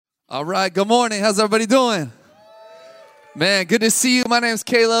All right, good morning. How's everybody doing? Man, good to see you. My name's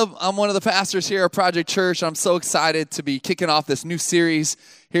Caleb. I'm one of the pastors here at Project Church. I'm so excited to be kicking off this new series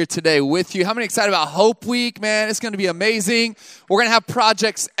here today with you. How many excited about Hope Week? Man, it's going to be amazing. We're going to have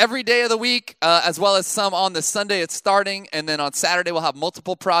projects every day of the week, as well as some on the Sunday it's starting, and then on Saturday we'll have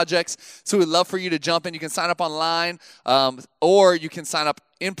multiple projects. So we'd love for you to jump in. You can sign up online, or you can sign up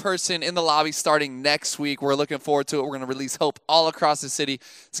in person in the lobby starting next week. We're looking forward to it. We're going to release hope all across the city.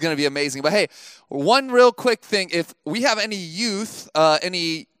 It's going to be amazing. But hey, one real quick thing. If we have any youth,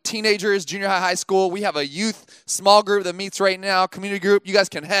 any teenagers, junior high school, we have a youth small group that meets right now, community group. You guys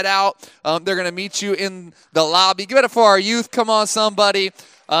can head out. They're going to meet you in the lobby. Give it up for our youth. Come on, somebody.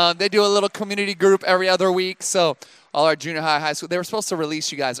 They do a little community group every other week. So all our junior high school, they were supposed to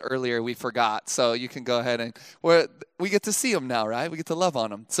release you guys earlier. We forgot. So you can go ahead and we get to see them now, right? We get to love on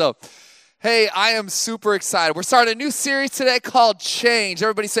them. So, hey, I am super excited. We're starting a new series today called Change.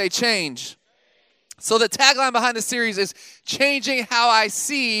 Everybody say change. So the tagline behind the series is changing how I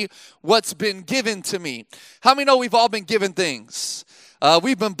see what's been given to me. How many know we've all been given things?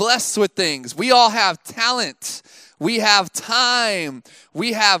 We've been blessed with things. We all have talent. We have time,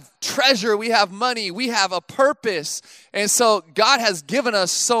 we have treasure, we have money, we have a purpose. And so God has given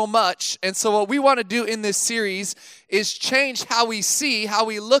us so much. And so what we want to do in this series is change how we see, how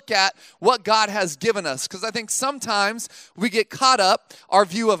we look at what God has given us. Because I think sometimes we get caught up, our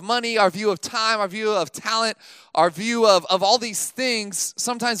view of money, our view of time, our view of talent, our view of all these things.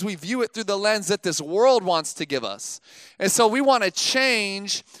 Sometimes we view it through the lens that this world wants to give us. And so we want to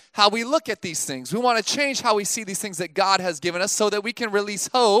change how we look at these things. We want to change how we see these things that God has given us so that we can release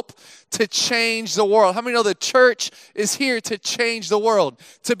hope to change the world. How many know the church is here to change the world,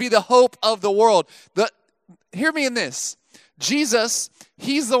 to be the hope of the world? Hear me in this. Jesus,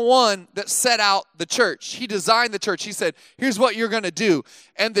 he's the one that set out the church. He designed the church. He said, here's what you're going to do.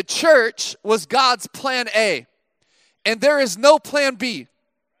 And the church was God's plan A. And there is no plan B.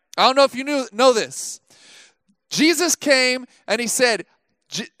 I don't know if you know this. Jesus came and he said,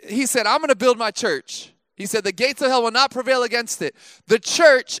 I'm going to build my church. He said, the gates of hell will not prevail against it. The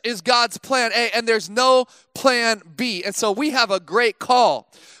church is God's plan A, and there's no plan B. And so we have a great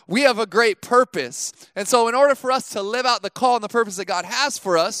call. We have a great purpose. And so in order for us to live out the call and the purpose that God has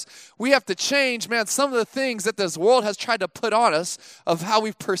for us, we have to change, some of the things that this world has tried to put on us of how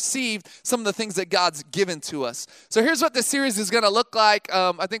we've perceived some of the things that God's given to us. So here's what this series is going to look like.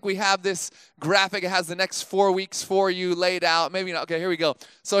 I think we have this graphic. It has the next 4 weeks for you laid out. Maybe not. Okay, here we go.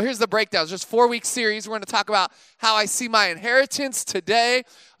 So here's the breakdown. It's just 4-week series. We're going to talk about how I see my inheritance today.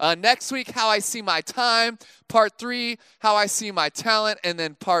 Next week, how I see my time. Part 3, how I see my talent. And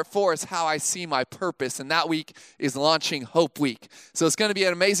then part 4 is how I see my purpose. And that week is launching Hope Week. So it's going to be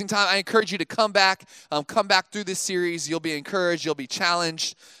an amazing time. I encourage you to come back through this series. You'll be encouraged. You'll be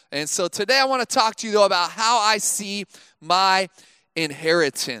challenged. And so today I want to talk to you, though, about how I see my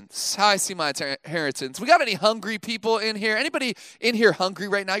inheritance. How I see my inheritance. We got any hungry people in here? Anybody in here hungry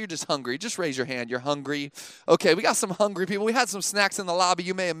right now? You're just hungry. Just raise your hand. You're hungry. Okay, we got some hungry people. We had some snacks in the lobby.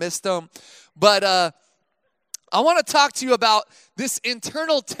 You may have missed them. But I want to talk to you about this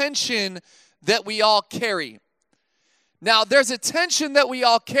internal tension that we all carry. Now, there's a tension that we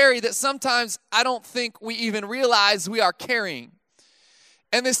all carry that sometimes I don't think we even realize we are carrying.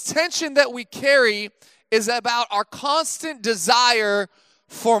 And this tension that we carry is about our constant desire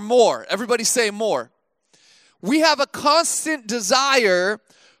for more. Everybody say more. We have a constant desire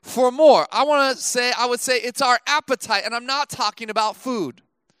for more. I would say it's our appetite, and I'm not talking about food.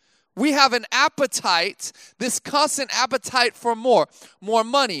 We have an appetite, this constant appetite for more. More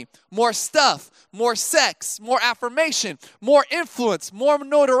money, more stuff, more sex, more affirmation, more influence, more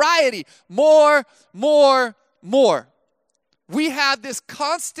notoriety, more. We have this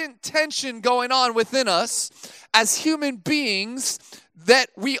constant tension going on within us as human beings that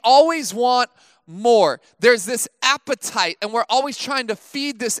we always want more. There's this appetite, and we're always trying to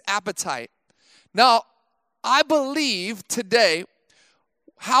feed this appetite. Now, I believe today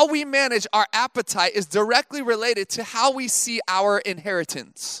how we manage our appetite is directly related to how we see our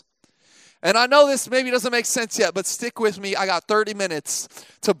inheritance. And I know this maybe doesn't make sense yet, but stick with me. I got 30 minutes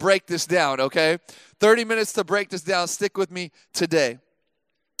to break this down, okay? 30 minutes to break this down. Stick with me today.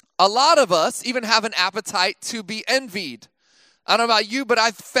 A lot of us even have an appetite to be envied. I don't know about you, but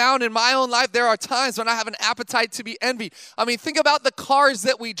I've found in my own life there are times when I have an appetite to be envied. I mean, think about the cars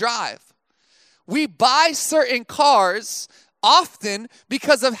that we drive. We buy certain cars often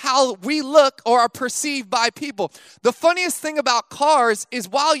because of how we look or are perceived by people. The funniest thing about cars is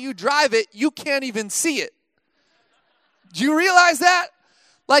while you drive it, you can't even see it. Do you realize that?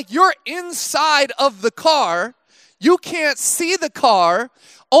 Like, you're inside of the car, You can't see the car.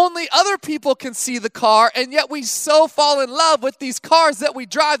 Only other people can see the car, and yet we so fall in love with these cars that we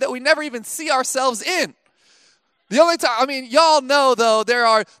drive that we never even see ourselves in. The only time, y'all know, though, there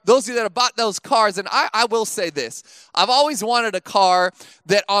are those of you that have bought those cars, and I will say this. I've always wanted a car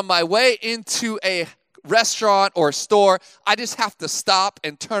that on my way into a restaurant or store, I just have to stop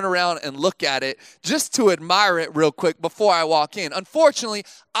and turn around and look at it just to admire it real quick before I walk in. Unfortunately,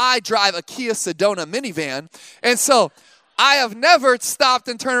 I drive a Kia Sedona minivan, and so I have never stopped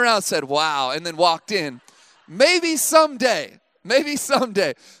and turned around and said, wow, and then walked in. Maybe someday.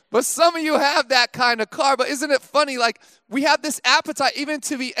 But some of you have that kind of car. But isn't it funny? Like, we have this appetite even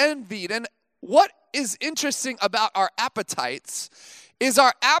to be envied. And what is interesting about our appetites is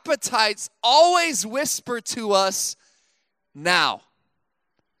our appetites always whisper to us now.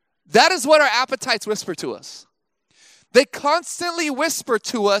 That is what our appetites whisper to us. They constantly whisper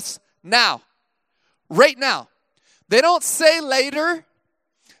to us now, right now. They don't say later.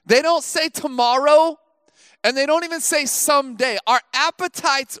 They don't say tomorrow. And they don't even say someday. Our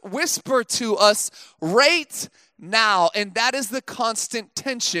appetites whisper to us right now. And that is the constant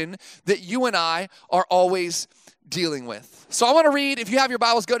tension that you and I are always dealing with. So I want to read, if you have your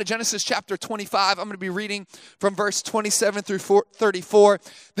Bibles, go to Genesis chapter 25. I'm going to be reading from verse 27 through 34.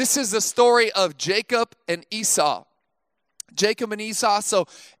 This is the story of Jacob and Esau. Jacob and Esau. So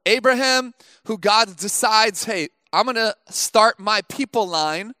Abraham, who God decides, hey, I'm going to start my people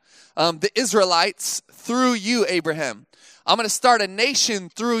line, the Israelites, through you, Abraham. I'm going to start a nation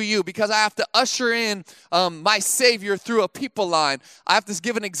through you because I have to usher in my Savior through a people line. I have to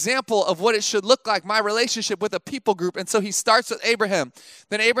give an example of what it should look like, my relationship with a people group. And so he starts with Abraham.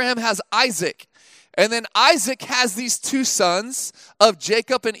 Then Abraham has Isaac. And then Isaac has these two sons of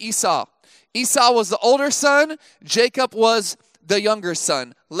Jacob and Esau. Esau was the older son. Jacob was the younger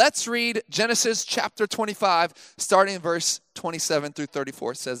son. Let's read Genesis chapter 25, starting in verse 27 through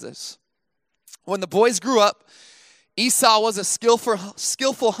 34. It says this. When the boys grew up, Esau was a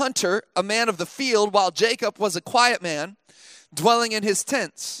skillful hunter, a man of the field, while Jacob was a quiet man, dwelling in his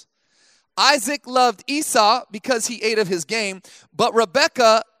tents. Isaac loved Esau because he ate of his game, but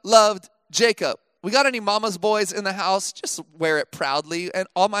Rebekah loved Jacob. We got any mama's boys in the house? Just wear it proudly. And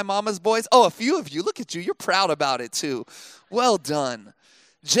all my mama's boys, a few of you, look at you. You're proud about it too. Well done.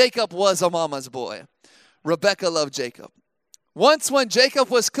 Jacob was a mama's boy. Rebekah loved Jacob. Once when Jacob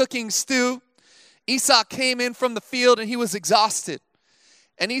was cooking stew, Esau came in from the field and he was exhausted.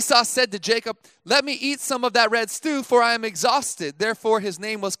 And Esau said to Jacob, let me eat some of that red stew, for I am exhausted. Therefore his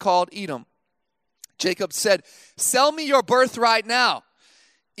name was called Edom. Jacob said, sell me your birthright now.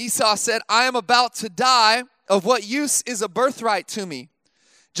 Esau said, I am about to die. Of what use is a birthright to me?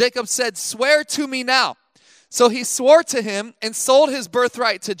 Jacob said, swear to me now. So he swore to him and sold his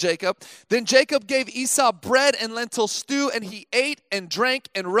birthright to Jacob. Then Jacob gave Esau bread and lentil stew, and he ate and drank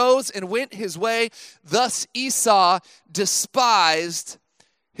and rose and went his way. Thus Esau despised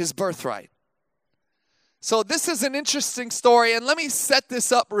his birthright. So this is an interesting story, and let me set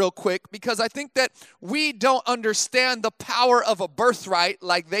this up real quick because I think that we don't understand the power of a birthright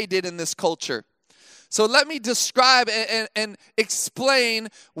like they did in this culture. So let me describe and explain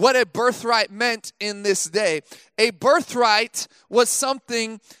what a birthright meant in this day. A birthright was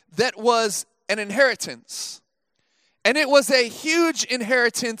something that was an inheritance. And it was a huge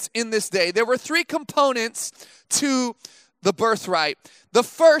inheritance in this day. There were three components to the birthright. The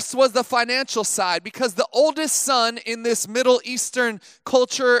first was the financial side, because the oldest son in this Middle Eastern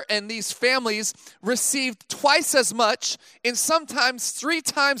culture and these families received twice as much and sometimes 3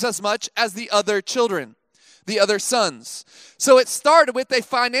 times as much as the other children, the other sons. So it started with a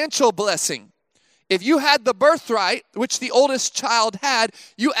financial blessing. If you had the birthright, which the oldest child had,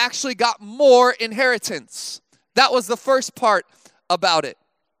 you actually got more inheritance. That was the first part about it.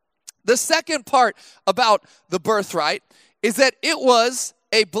 The second part about the birthright is that it was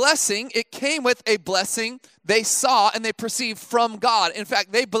a blessing. It came with a blessing they saw and they perceived from God. In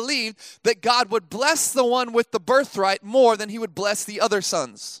fact, they believed that God would bless the one with the birthright more than he would bless the other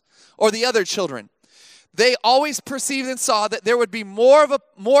sons or the other children. They always perceived and saw that there would be more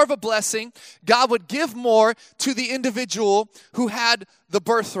of a blessing. God would give more to the individual who had the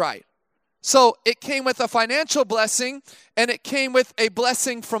birthright. So it came with a financial blessing and it came with a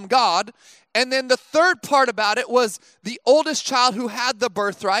blessing from God. And then the third part about it was the oldest child who had the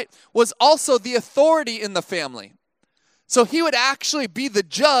birthright was also the authority in the family. So he would actually be the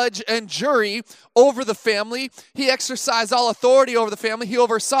judge and jury over the family. He exercised all authority over the family. He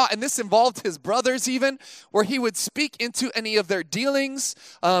oversaw, and this involved his brothers even, where he would speak into any of their dealings,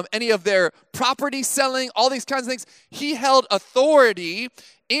 any of their property selling, all these kinds of things. He held authority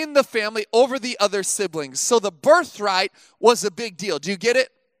in the family over the other siblings. So the birthright was a big deal. Do you get it?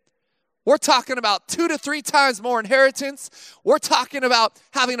 We're talking about 2 to 3 times more inheritance. We're talking about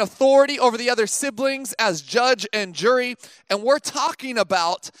having authority over the other siblings as judge and jury. And we're talking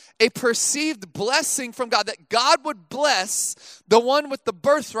about a perceived blessing from God, that God would bless the one with the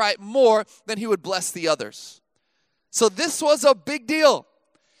birthright more than he would bless the others. So this was a big deal.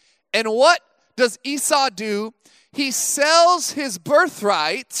 And what does Esau do? He sells his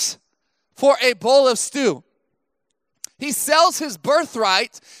birthright for a bowl of stew. He sells his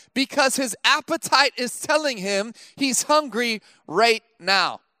birthright because his appetite is telling him he's hungry right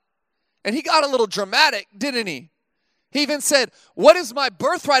now. And he got a little dramatic, didn't he? He even said, what is my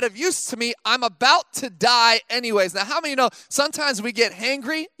birthright of use to me? I'm about to die anyways. Now, how many know sometimes we get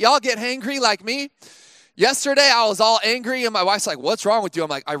hangry? Y'all get hangry like me? Yesterday, I was all angry, and my wife's like, what's wrong with you? I'm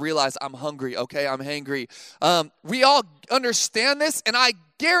like, I realize I'm hungry, okay? I'm hangry. We all understand this, and I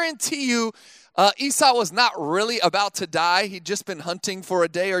guarantee you, Esau was not really about to die. He'd just been hunting for a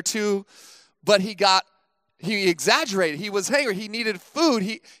day or two, but he exaggerated. He was hungry. He needed food.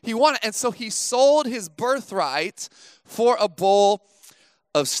 He wanted, and so he sold his birthright for a bowl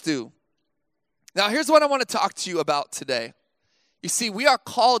of stew. Now, here's what I want to talk to you about today. You see, we are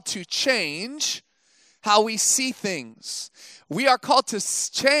called to change how we see things. We are called to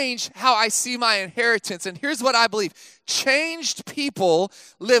change how I see my inheritance. And here's what I believe. Changed people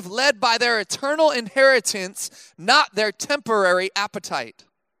live led by their eternal inheritance, not their temporary appetite.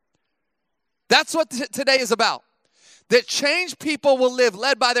 That's what today is about. That changed people will live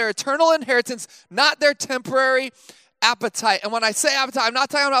led by their eternal inheritance, not their temporary appetite. And when I say appetite, I'm not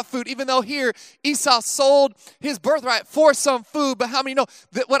talking about food, even though here Esau sold his birthright for some food. But how many know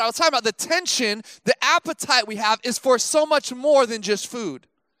that what I was talking about, the tension, the appetite we have is for so much more than just food.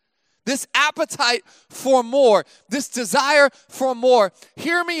 This appetite for more, this desire for more.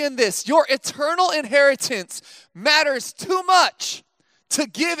 Hear me in this. Your eternal inheritance matters too much to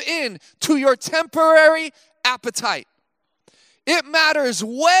give in to your temporary appetite. It matters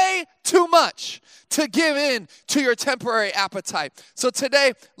way too much to give in to your temporary appetite. So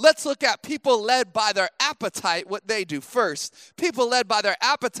today, let's look at people led by their appetite, what they do first. People led by their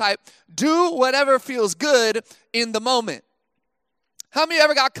appetite do whatever feels good in the moment. How many of you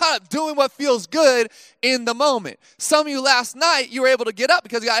ever got caught up doing what feels good in the moment? Some of you last night, you were able to get up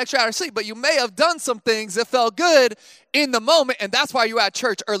because you got extra hours of sleep, but you may have done some things that felt good in the moment, and that's why you were at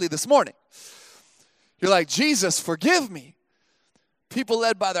church early this morning. You're like, Jesus, forgive me. People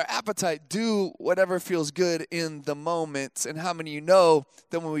led by their appetite do whatever feels good in the moment. And how many of you know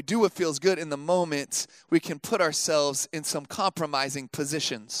that when we do what feels good in the moment, we can put ourselves in some compromising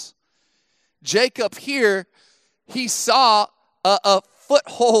positions? Jacob here, he saw a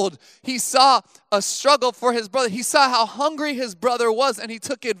foothold. He saw a struggle for his brother. He saw how hungry his brother was, and he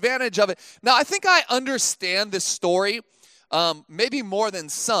took advantage of it. Now, I think I understand this story maybe more than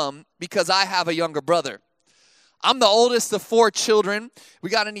some because I have a younger brother. I'm the oldest of 4 children. We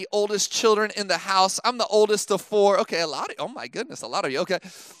got any oldest children in the house? I'm the oldest of 4. Okay, a lot of, oh my goodness, a lot of you, okay.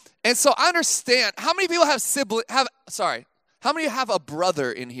 And so I understand, how many people have how many have a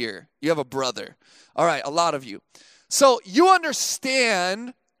brother in here? You have a brother. All right, a lot of you. So you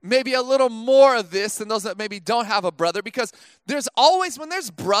understand maybe a little more of this than those that maybe don't have a brother, because there's always, when there's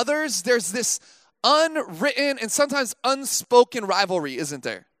brothers, there's this unwritten and sometimes unspoken rivalry, isn't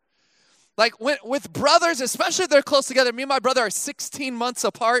there? Like with brothers, especially if they're close together, me and my brother are 16 months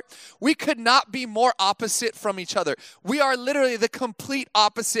apart. We could not be more opposite from each other. We are literally the complete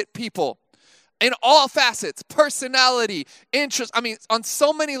opposite people in all facets, personality, interest. I mean, on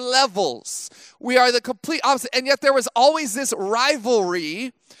so many levels, we are the complete opposite. And yet there was always this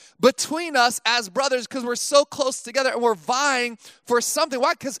rivalry between us as brothers because we're so close together and we're vying for something.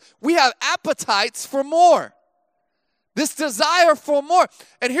 Why? Because we have appetites for more. This desire for more.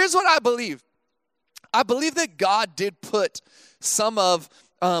 And here's what I believe. I believe that God did put some of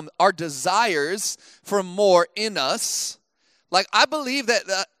our desires for more in us. Like, I believe that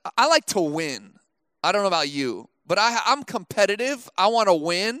I like to win. I don't know about you, but I'm competitive. I want to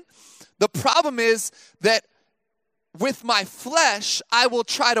win. The problem is that with my flesh, I will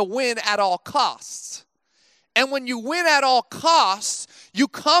try to win at all costs. And when you win at all costs, you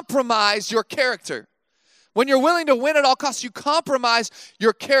compromise your character. When you're willing to win at all costs, you compromise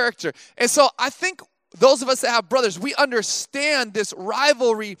your character. And so I think those of us that have brothers, we understand this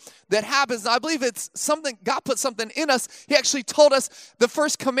rivalry that happens. I believe it's something, God put something in us. He actually told us the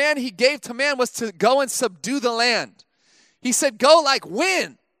first command he gave to man was to go and subdue the land. He said, go like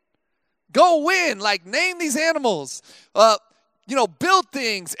win. Go win, like name these animals. Build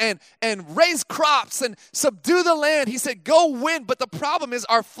things and raise crops and subdue the land. He said, go win. But the problem is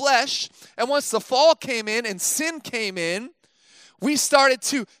our flesh. And once the fall came in and sin came in, we started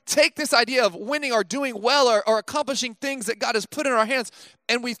to take this idea of winning or doing well or accomplishing things that God has put in our hands,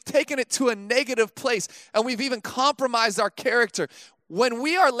 and we've taken it to a negative place, and we've even compromised our character. When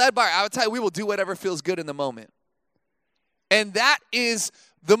we are led by our appetite, we will do whatever feels good in the moment. And that is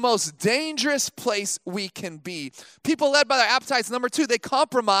the most dangerous place we can be. People led by their appetites, number 2, they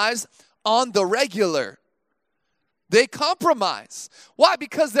compromise on the regular. They compromise. Why?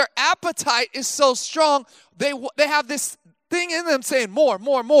 Because their appetite is so strong. They have this thing in them saying more,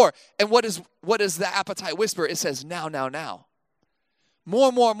 more, more. And what is the appetite whisper? It says now, now, now.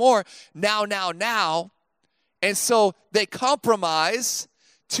 More, more, more. Now, now, now. And so they compromise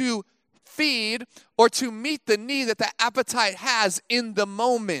to feed or to meet the need that the appetite has in the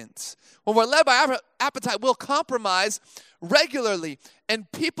moment. When we're led by appetite, we'll compromise regularly.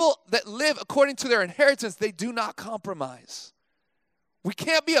 And people that live according to their inheritance, they do not compromise. We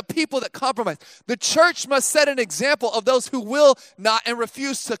can't be a people that compromise. The church must set an example of those who will not and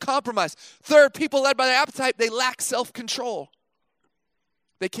refuse to compromise. Third, people led by their appetite, they lack self-control.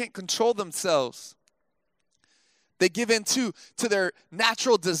 They can't control themselves. They give in to their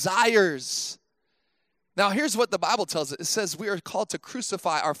natural desires. Now, here's what the Bible tells us. It says we are called to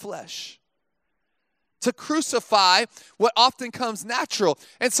crucify our flesh. To crucify what often comes natural.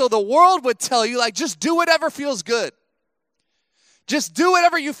 And so the world would tell you, like, just do whatever feels good. Just do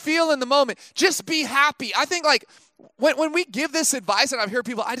whatever you feel in the moment. Just be happy. I think like when we give this advice, and I've heard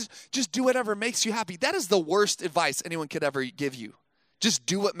people, just do whatever makes you happy. That is the worst advice anyone could ever give you. Just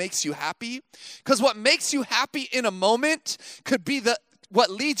do what makes you happy. Because what makes you happy in a moment could be what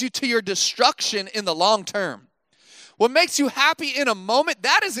leads you to your destruction in the long term. What makes you happy in a moment,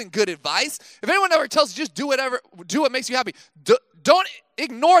 that isn't good advice. If anyone ever tells you just do what makes you happy, don't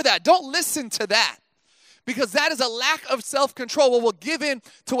ignore that. Don't listen to that. Because that is a lack of self-control where we'll give in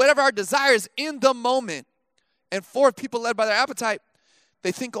to whatever our desires in the moment. And fourth, people led by their appetite,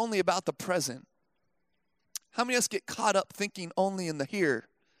 they think only about the present. How many of us get caught up thinking only in the here,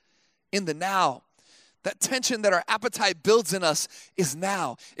 in the now? That tension that our appetite builds in us is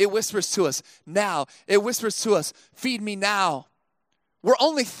now. It whispers to us, now. It whispers to us, feed me now. We're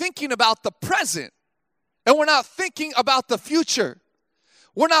only thinking about the present, and we're not thinking about the future.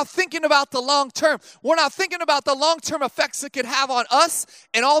 We're not thinking about the long term. We're not thinking about the long-term effects it could have on us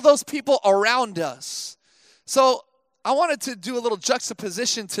and all those people around us. So I wanted to do a little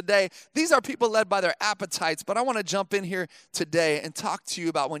juxtaposition today. These are people led by their appetites, but I want to jump in here today and talk to you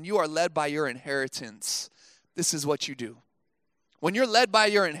about when you are led by your inheritance. This is what you do. When you're led by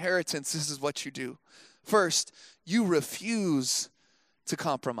your inheritance, this is what you do. First, you refuse to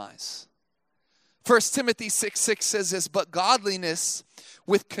compromise. 1 Timothy 6:6 says this, but godliness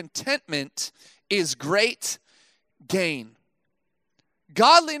with contentment is great gain.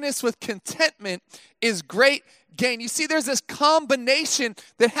 Godliness with contentment is great gain. You see, there's this combination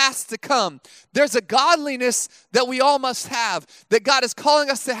that has to come. There's a godliness that we all must have, that God is calling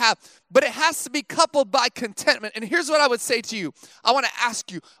us to have, but it has to be coupled by contentment. And here's what I would say to you. I want to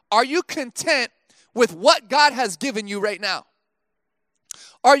ask you, are you content with what God has given you right now?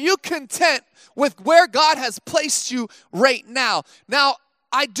 Are you content with where God has placed you right now? Now,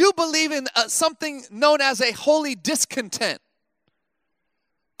 I do believe in something known as a holy discontent.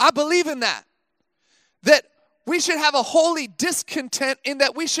 I believe in that we should have a holy discontent in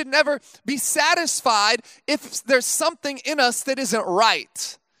that we should never be satisfied if there's something in us that isn't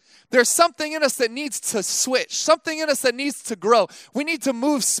right. There's something in us that needs to switch, something in us that needs to grow. We need to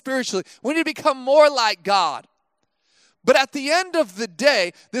move spiritually. We need to become more like God. But at the end of the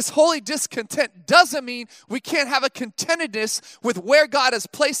day, this holy discontent doesn't mean we can't have a contentedness with where God has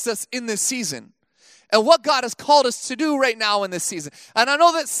placed us in this season and what God has called us to do right now in this season. And I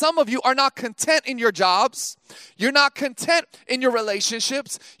know that some of you are not content in your jobs. You're not content in your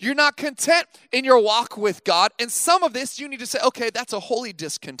relationships. You're not content in your walk with God. And some of this, you need to say, okay, that's a holy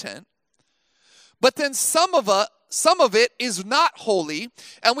discontent. But then some of it is not holy,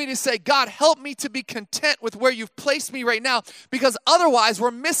 and we need to say, God, help me to be content with where you've placed me right now, because otherwise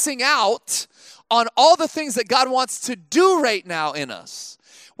we're missing out on all the things that God wants to do right now in us.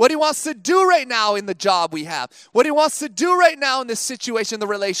 What he wants to do right now in the job we have. What he wants to do right now in this situation, the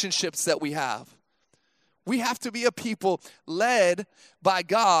relationships that we have. We have to be a people led by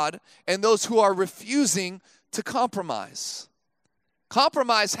God and those who are refusing to compromise.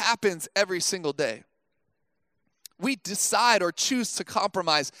 Compromise happens every single day. We decide or choose to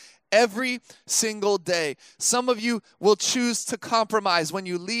compromise every single day. Some of you will choose to compromise when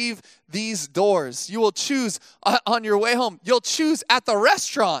you leave these doors. You will choose on your way home. You'll choose at the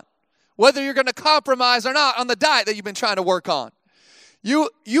restaurant whether you're going to compromise or not on the diet that you've been trying to work on. You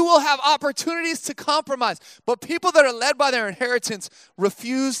will have opportunities to compromise, but people that are led by their inheritance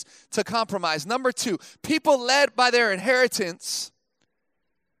refuse to compromise. Number two, people led by their inheritance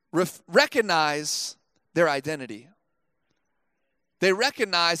recognize their identity. They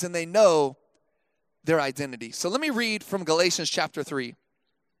recognize and they know their identity. So let me read from Galatians chapter 3.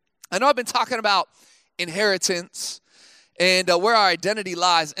 I know I've been talking about inheritance and where our identity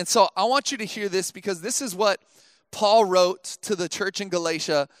lies. And so I want you to hear this because this is what Paul wrote to the church in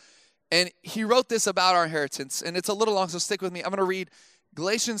Galatia. And he wrote this about our inheritance. And it's a little long, so stick with me. I'm going to read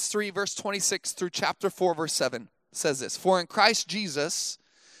Galatians 3, verse 26 through chapter 4, verse 7. It says this, "For in Christ Jesus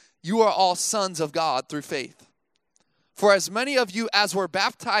you are all sons of God through faith. For as many of you as were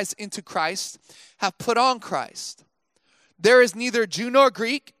baptized into Christ have put on Christ. There is neither Jew nor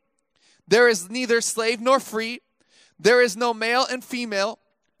Greek. There is neither slave nor free. There is no male and female.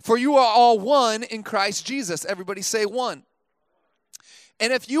 For you are all one in Christ Jesus." Everybody say one.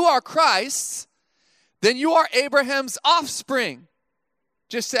 "And if you are Christ's, then you are Abraham's offspring,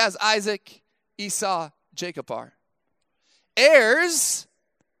 just as Isaac, Esau, Jacob are. Heirs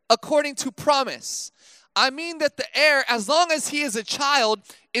according to promise." I mean that the heir, as long as he is a child,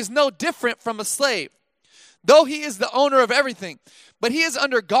 is no different from a slave, though he is the owner of everything. But he is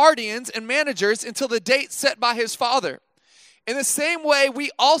under guardians and managers until the date set by his father. In the same way,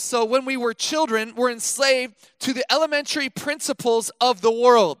 we also, when we were children, were enslaved to the elementary principles of the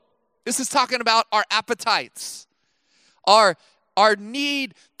world. This is talking about our appetites, our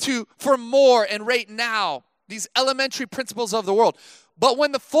need for more and right now, these elementary principles of the world. But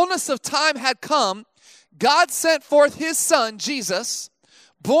when the fullness of time had come, God sent forth his son, Jesus,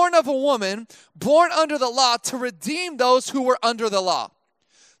 born of a woman, born under the law, to redeem those who were under the law,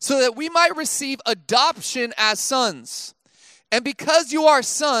 so that we might receive adoption as sons. And because you are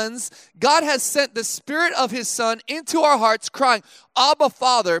sons, God has sent the Spirit of his Son into our hearts, crying, "Abba,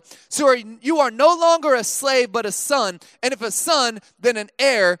 Father." So you are no longer a slave, but a son. And if a son, then an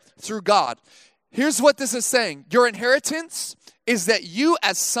heir through God. Here's what this is saying. Your inheritance is that you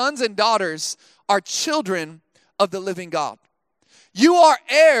as sons and daughters are children of the living God. You are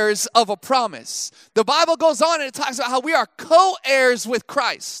heirs of a promise. The Bible goes on and it talks about how we are co-heirs with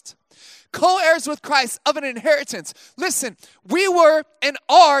Christ. Co-heirs with Christ of an inheritance. Listen, we were and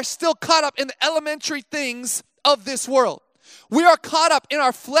are still caught up in the elementary things of this world. We are caught up in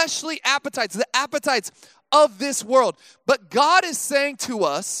our fleshly appetites, the appetites of this world. But God is saying to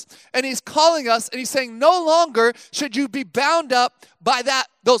us, and he's calling us, and he's saying, no longer should you be bound up by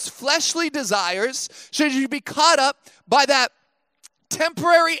those fleshly desires. Should you be caught up by that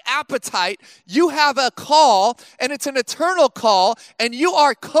temporary appetite. You have a call, and it's an eternal call, and you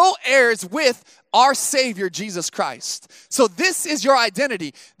are co-heirs with our Savior, Jesus Christ. So this is your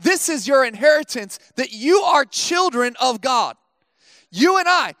identity. This is your inheritance, that you are children of God. You and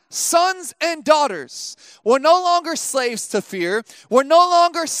I, sons and daughters, we're no longer slaves to fear. We're no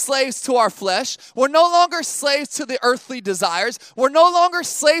longer slaves to our flesh. We're no longer slaves to the earthly desires. We're no longer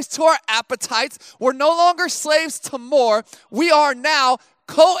slaves to our appetites. We're no longer slaves to more. We are now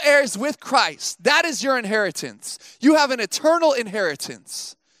co-heirs with Christ. That is your inheritance. You have an eternal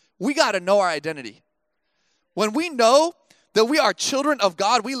inheritance. We got to know our identity. When we know that we are children of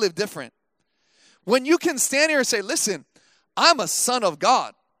God, we live different. When you can stand here and say, listen, I'm a son of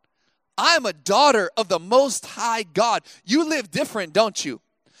God. I'm a daughter of the Most High God. You live different, don't you?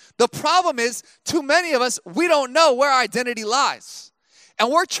 The problem is, too many of us, we don't know where our identity lies.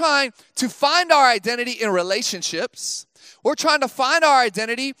 And we're trying to find our identity in relationships. We're trying to find our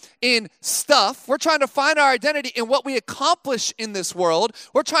identity in stuff. We're trying to find our identity in what we accomplish in this world.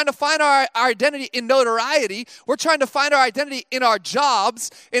 We're trying to find our identity in notoriety. We're trying to find our identity in our jobs,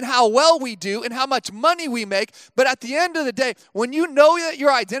 in how well we do, in how much money we make. But at the end of the day, when you know that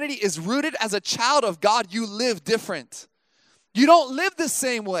your identity is rooted as a child of God, you live different. You don't live the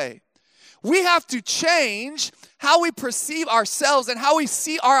same way. We have to change how we perceive ourselves and how we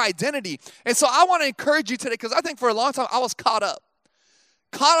see our identity. And so I want to encourage you today, because I think for a long time I was caught up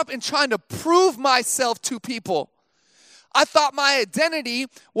in trying to prove myself to people. I thought my identity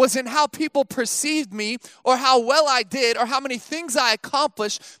was in how people perceived me or how well I did or how many things I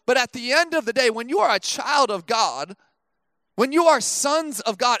accomplished. But at the end of the day, when you are a child of God, When you are sons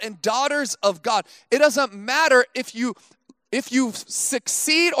of God and daughters of God, it doesn't matter if you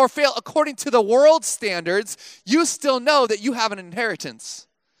succeed or fail according to the world's standards, you still know that you have an inheritance.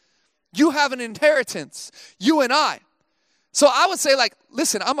 You have an inheritance, you and I. So I would say, like,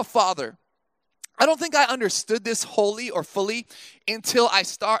 listen, I'm a father. I don't think I understood this wholly or fully until I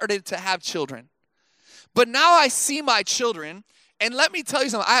started to have children. But now I see my children, and let me tell you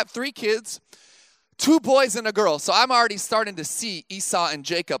something. I have 3 kids, 2 boys and a girl. So I'm already starting to see Esau and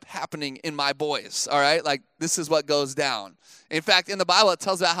Jacob happening in my boys, all right? Like, this is what goes down. In fact, in the Bible, it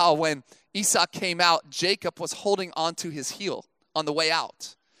tells about how when Esau came out, Jacob was holding onto his heel on the way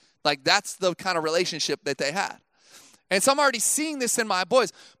out. Like, that's the kind of relationship that they had. And so I'm already seeing this in my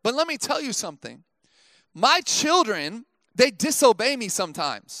boys. But let me tell you something. My children, they disobey me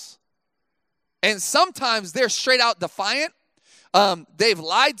sometimes. And sometimes they're straight out defiant. They've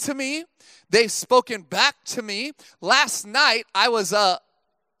lied to me. They've spoken back to me. Last night, I was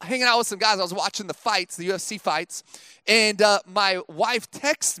hanging out with some guys. I was watching the fights, the UFC fights. And my wife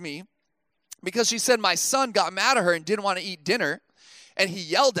texted me because she said my son got mad at her and didn't want to eat dinner. And he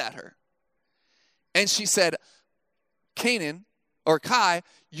yelled at her. And she said, Canaan or Kai,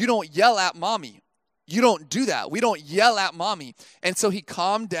 you don't yell at mommy. You don't do that. We don't yell at mommy. And so he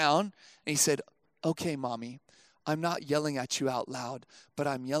calmed down and he said, okay, mommy, I'm not yelling at you out loud, but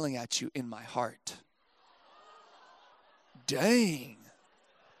I'm yelling at you in my heart. Dang.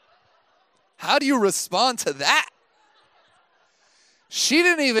 How do you respond to that? She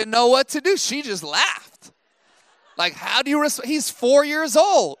didn't even know what to do. She just laughed. Like, how do you respond? He's 4 years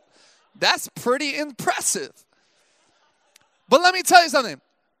old. That's pretty impressive. But let me tell you something.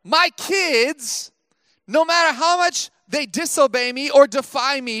 My kids, no matter how much they disobey me or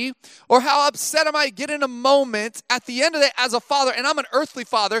defy me or how upset I might get in a moment, at the end of the day, as a father, and I'm an earthly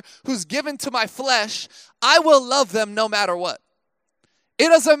father who's given to my flesh, I will love them no matter what. It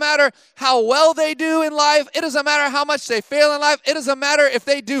doesn't matter how well they do in life. It doesn't matter how much they fail in life. It doesn't matter if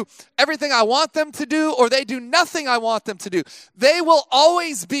they do everything I want them to do or they do nothing I want them to do. They will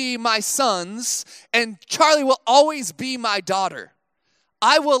always be my sons, and Charlie will always be my daughter.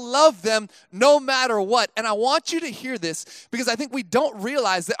 I will love them no matter what. And I want you to hear this because I think we don't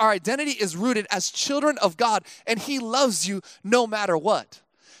realize that our identity is rooted as children of God, and He loves you no matter what.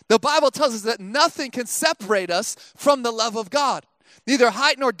 The Bible tells us that nothing can separate us from the love of God. Neither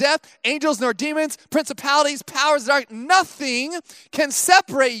height nor depth, angels nor demons, principalities, powers, nothing can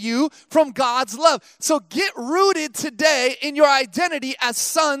separate you from God's love. So get rooted today in your identity as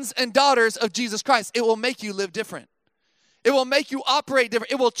sons and daughters of Jesus Christ. It will make you live different. It will make you operate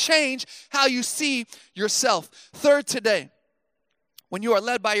different. It will change how you see yourself. Third today, when you are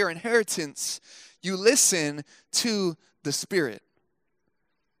led by your inheritance, you listen to the Spirit.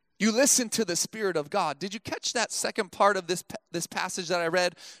 You listen to the Spirit of God. Did you catch that second part of this passage that I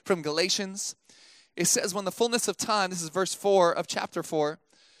read from Galatians? It says, when the fullness of time, this is verse 4 of chapter 4,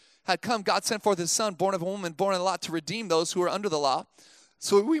 had come, God sent forth His Son, born of a woman, born in the law, to redeem those who are under the law,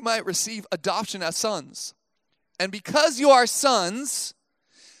 so we might receive adoption as sons. And because you are sons,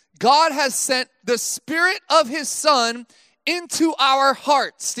 God has sent the Spirit of His Son into our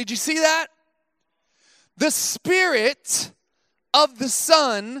hearts. Did you see that? The Spirit of the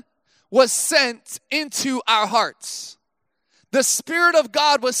Son was sent into our hearts. The Spirit of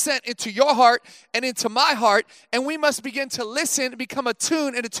God was sent into your heart and into my heart, and we must begin to listen and become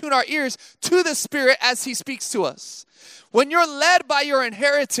attuned and attune our ears to the Spirit as He speaks to us. When you're led by your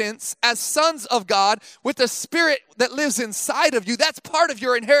inheritance as sons of God with the Spirit that lives inside of you, that's part of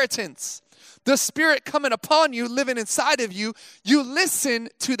your inheritance. The Spirit coming upon you, living inside of you, you listen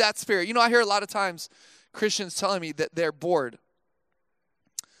to that Spirit. You know, I hear a lot of times Christians telling me that they're bored.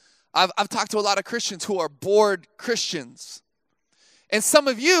 I've talked to a lot of Christians who are bored Christians. And some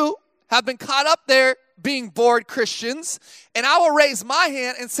of you have been caught up there being bored Christians. And I will raise my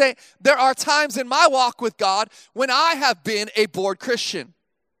hand and say, there are times in my walk with God when I have been a bored Christian.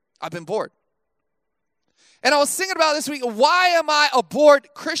 I've been bored. And I was thinking about this week, why am I a bored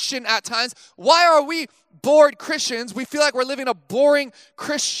Christian at times? Why are we bored Christians? We feel like we're living a boring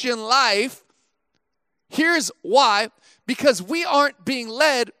Christian life. Here's why. Because we aren't being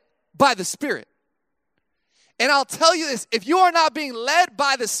led by the Spirit. And I'll tell you this, if you are not being led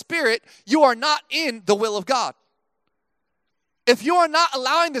by the Spirit, you are not in the will of God. If you are not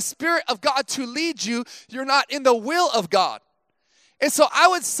allowing the Spirit of God to lead you, you're not in the will of God. And so I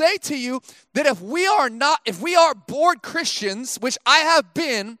would say to you that if we are bored Christians, which I have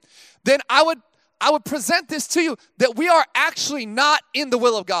been, then I would present this to you, that we are actually not in the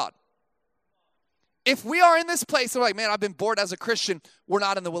will of God. If we are in this place, we're like, man, I've been bored as a Christian, we're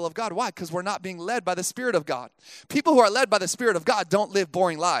not in the will of God. Why? Because we're not being led by the Spirit of God. People who are led by the Spirit of God don't live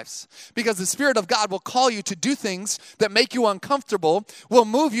boring lives, because the Spirit of God will call you to do things that make you uncomfortable, will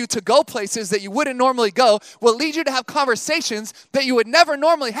move you to go places that you wouldn't normally go, will lead you to have conversations that you would never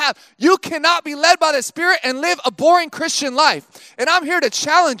normally have. You cannot be led by the Spirit and live a boring Christian life. And I'm here to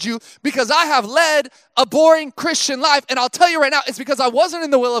challenge you, because I have led a boring Christian life. And I'll tell you right now, it's because I wasn't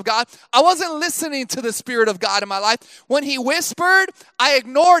in the will of God. I wasn't listening to the Spirit of God in my life. When he whispered, I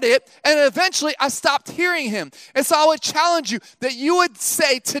ignored it, and eventually I stopped hearing him. And so I would challenge you that you would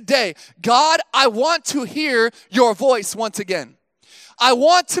say today, God, I want to hear your voice once again. I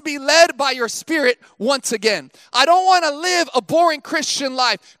want to be led by your Spirit once again. I don't want to live a boring Christian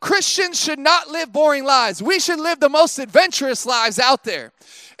life. Christians should not live boring lives. We should live the most adventurous lives out there.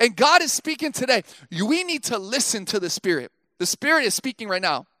 And God is speaking today. We need to listen to the Spirit. The Spirit is speaking right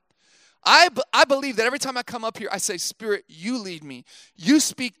now. I believe that every time I come up here, I say, Spirit, you lead me. You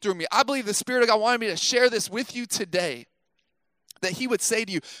speak through me. I believe the Spirit of God wanted me to share this with you today, that he would say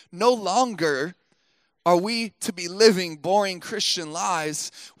to you, no longer are we to be living boring Christian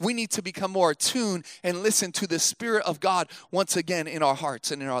lives. We need to become more attuned and listen to the Spirit of God once again in our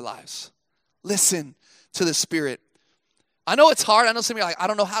hearts and in our lives. Listen to the Spirit. I know it's hard. I know some of you are like, I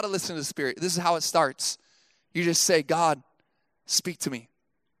don't know how to listen to the Spirit. This is how it starts. You just say, God, speak to me.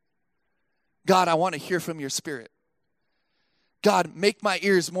 God, I want to hear from your Spirit. God, make my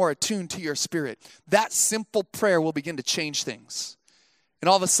ears more attuned to your Spirit. That simple prayer will begin to change things. And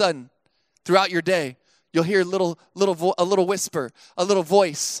all of a sudden, throughout your day, you'll hear a little whisper, a little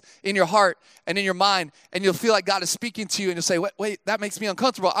voice in your heart and in your mind, and you'll feel like God is speaking to you, and you'll say, wait, that makes me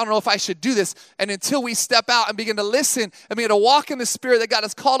uncomfortable. I don't know if I should do this. And until we step out and begin to listen and begin to walk in the Spirit that God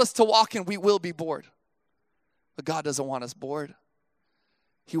has called us to walk in, we will be bored. But God doesn't want us bored.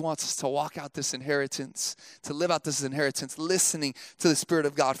 He wants us to walk out this inheritance, to live out this inheritance, listening to the Spirit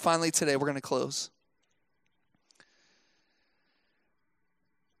of God. Finally, today, we're going to close.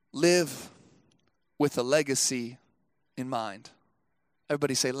 Live with a legacy in mind.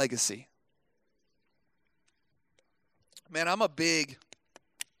 Everybody say legacy. Man, I'm a big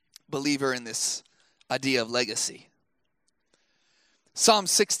believer in this idea of legacy. Psalm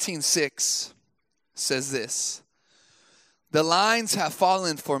 16:6 says this: the lines have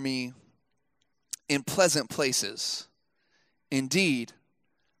fallen for me in pleasant places. Indeed,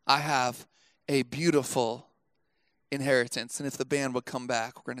 I have a beautiful inheritance. And if the band would come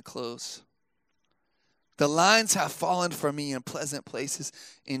back, we're going to close. The lines have fallen for me in pleasant places.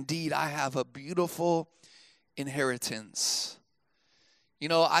 Indeed, I have a beautiful inheritance. You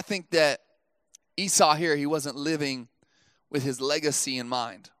know, I think that Esau here, he wasn't living with his legacy in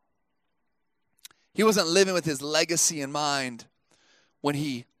mind. He wasn't living with his legacy in mind when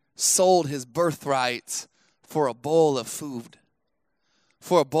he sold his birthright for a bowl of food,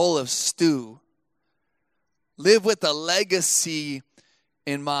 for a bowl of stew. Live with a legacy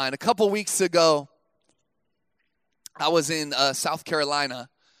in mind. A couple weeks ago, I was in South Carolina,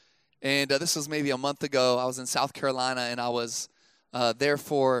 and this was maybe a month ago. I was in South Carolina, and I was there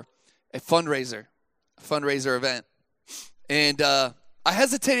for a fundraiser event. And I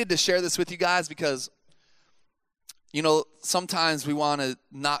hesitated to share this with you guys because, you know, sometimes we want to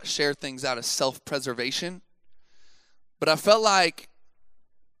not share things out of self-preservation. But I felt like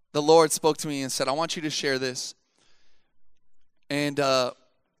the Lord spoke to me and said, I want you to share this. And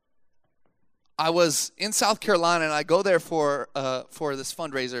I was in South Carolina, and I go there for this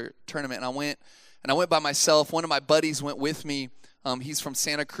fundraiser tournament. And I went by myself. One of my buddies went with me. He's from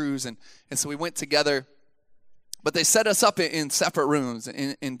Santa Cruz, and so we went together. But they set us up in separate rooms,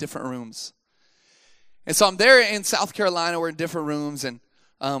 in different rooms. And so I'm there in South Carolina. We're in different rooms, and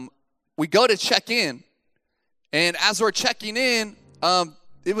we go to check in. And as we're checking in,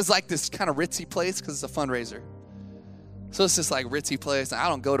 it was like this kind of ritzy place because it's a fundraiser. So it's this like ritzy place. I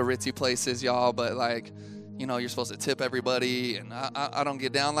don't go to ritzy places, y'all, but like, you know, you're supposed to tip everybody, and I don't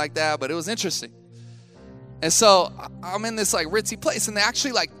get down like that, but it was interesting. And so I'm in this like ritzy place, and they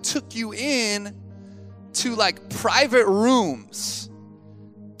actually like took you in to like private rooms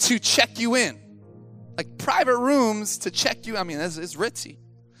to check you in. Like private rooms to check you. I mean, it's ritzy.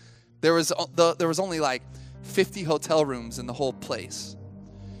 There was only like 50 hotel rooms in the whole place.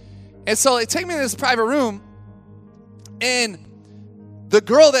 And so they take me to this private room, and the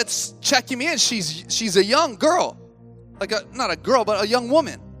girl that's checking me in, she's a young girl. Like not a girl, but a young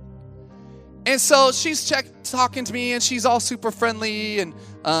woman. And so she's talking to me, and she's all super friendly and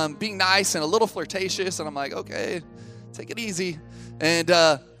being nice and a little flirtatious. And I'm like, okay, take it easy. And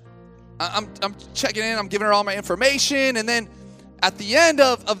I'm checking in. I'm giving her all my information. And then at the end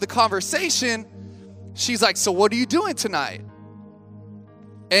of the conversation, she's like, so what are you doing tonight?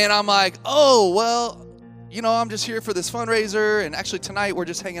 And I'm like, oh, well, I'm just here for this fundraiser. And actually tonight we're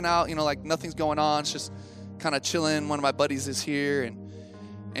just hanging out, like nothing's going on. It's just kind of chilling. One of my buddies is here.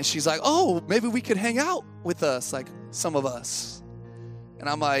 And she's like, oh, maybe we could hang out with us, like some of us. And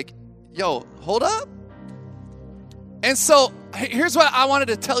I'm like, yo, hold up. And so here's what I wanted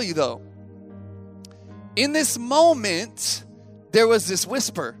to tell you, though. In this moment, there was this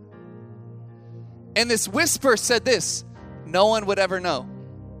whisper. And this whisper said this: no one would ever know.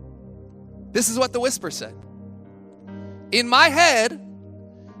 This is what the whisper said. In my head,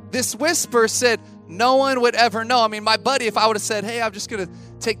 this whisper said, no one would ever know. I mean, my buddy, if I would have said, hey, I'm just going to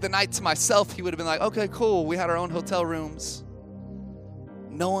take the night to myself, he would have been like, okay, cool. We had our own hotel rooms.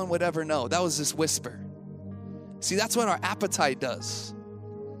 No one would ever know. That was this whisper. See, that's what our appetite does.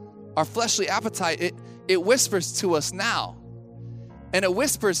 Our fleshly appetite, it whispers to us now. And it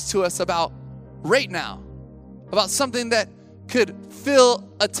whispers to us about right now. About something that could fill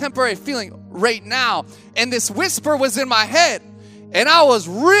a temporary feeling right now. And this whisper was in my head. And I was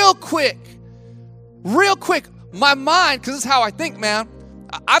real quick, my mind, because this is how I think, man.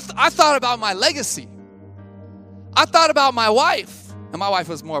 I thought about my legacy. I thought about my wife. And my wife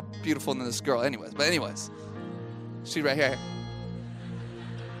was more beautiful than this girl anyways. But anyways, she's right here.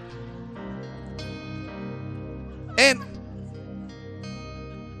 And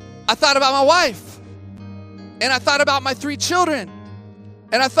I thought about my wife. And I thought about my 3 children.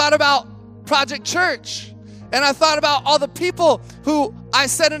 And I thought about Project Church. And I thought about all the people who I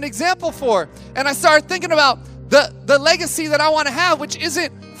set an example for. And I started thinking about the legacy that I want to have, which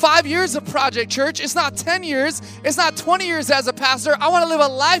isn't 5 years of Project Church. It's not 10 years. It's not 20 years as a pastor. I want to live a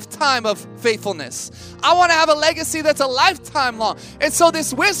lifetime of faithfulness. I want to have a legacy that's a lifetime long. And so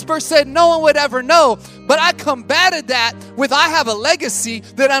this whisper said no one would ever know. But I combated that with I have a legacy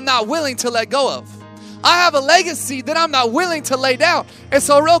that I'm not willing to let go of. I have a legacy that I'm not willing to lay down. And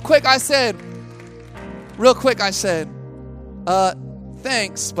so real quick I said,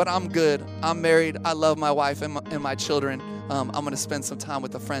 thanks, but I'm good. I'm married. I love my wife and my children. I'm going to spend some time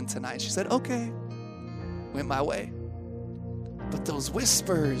with a friend tonight. She said, okay. Went my way. But those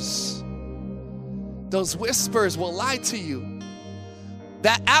whispers will lie to you.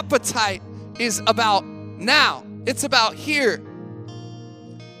 That appetite is about now. It's about here.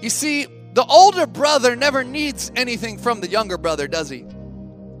 You see, the older brother never needs anything from the younger brother, does he?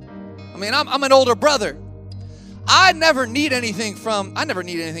 I mean, I'm an older brother. I never need anything from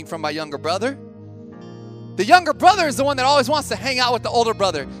my younger brother. The younger brother is the one that always wants to hang out with the older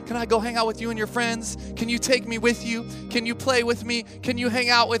brother. Can I go hang out with you and your friends? Can you take me with you? Can you play with me? Can you hang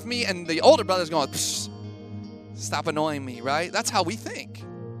out with me? And the older brother's going, stop annoying me, right? That's how we think.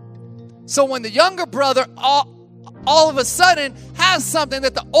 So when the younger brother all of a sudden has something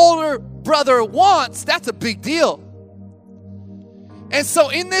that the older brother wants, that's a big deal. And so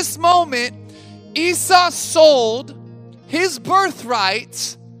in this moment, Esau sold his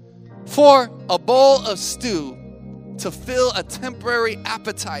birthright for a bowl of stew to fill a temporary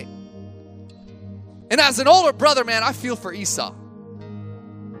appetite. And as an older brother, man, I feel for Esau.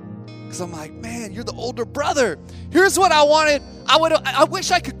 Because I'm like, man, you're the older brother. Here's what I wanted. I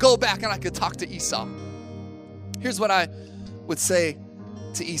wish I could go back and I could talk to Esau. Here's what I would say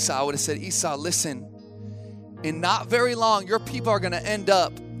to Esau. I would have said, Esau, listen, in not very long, your people are going to end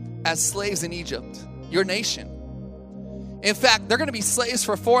up as slaves in Egypt, your nation. In fact, they're going to be slaves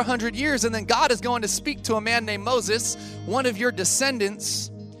for 400 years, and then God is going to speak to a man named Moses, one of your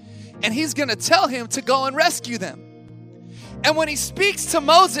descendants, and he's going to tell him to go and rescue them. And when he speaks to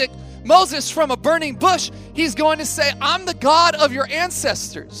Moses from a burning bush, he's going to say, I'm the God of your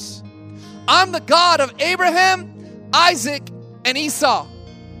ancestors. I'm the God of Abraham, Isaac, and Esau.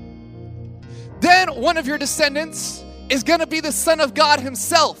 Then one of your descendants is going to be the Son of God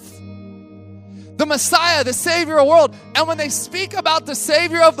himself, the Messiah, the Savior of the world. And when they speak about the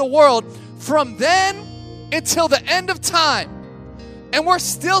Savior of the world, from then until the end of time, and we're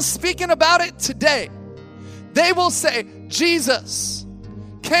still speaking about it today, they will say, Jesus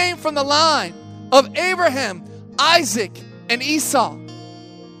came from the line of Abraham, Isaac, and Esau.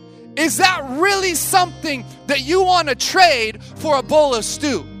 Is that really something that you want to trade for a bowl of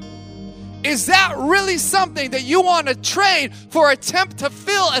stew? Is that really something that you want to trade for attempt to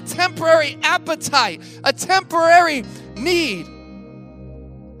fill a temporary appetite, a temporary need?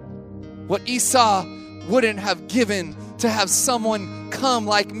 What Esau wouldn't have given to have someone come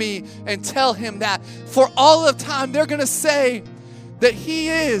like me and tell him that for all of time they're going to say that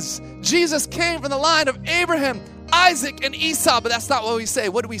Jesus came from the line of Abraham, Isaac, and Esau. But that's not what we say.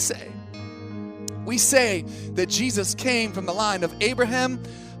 What do we say? We say that Jesus came from the line of Abraham,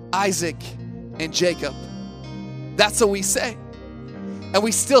 Isaac, and Jacob. That's what we say. And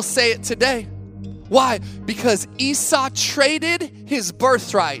we still say it today. Why? Because Esau traded his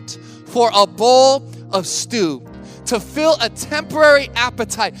birthright for a bowl of stew to fill a temporary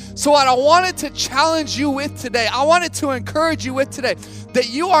appetite. So what I wanted to challenge you with today, I wanted to encourage you with today, that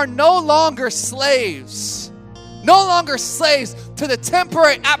you are no longer slaves to the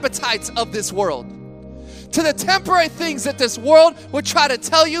temporary appetites of this world, to the temporary things that this world would try to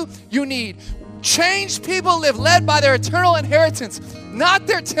tell you you need. Changed people live led by their eternal inheritance, not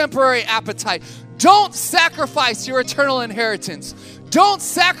their temporary appetite. Don't sacrifice your eternal inheritance. Don't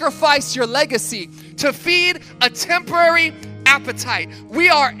sacrifice your legacy to feed a temporary appetite. We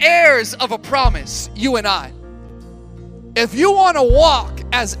are heirs of a promise, you and I. If you want to walk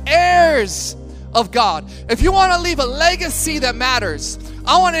as heirs of God, if you want to leave a legacy that matters,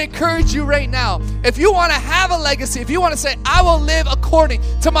 I want to encourage you right now. If you want to have a legacy, if you want to say, I will live according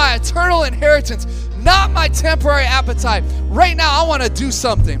to my eternal inheritance, not my temporary appetite, right now I want to do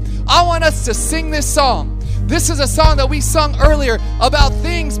something. I want us to sing this song. This is a song that we sung earlier about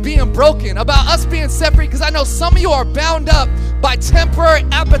things being broken, about us being set free, because I know some of you are bound up by temporary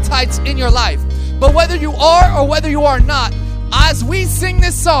appetites in your life. But whether you are or whether you are not, as we sing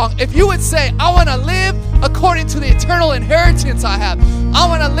this song, if you would say, I want to live according to the eternal inheritance I have, I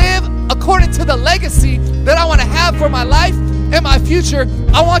want to live according to the legacy that I want to have for my life and my future,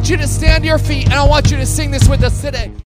 I want you to stand to your feet and I want you to sing this with us today.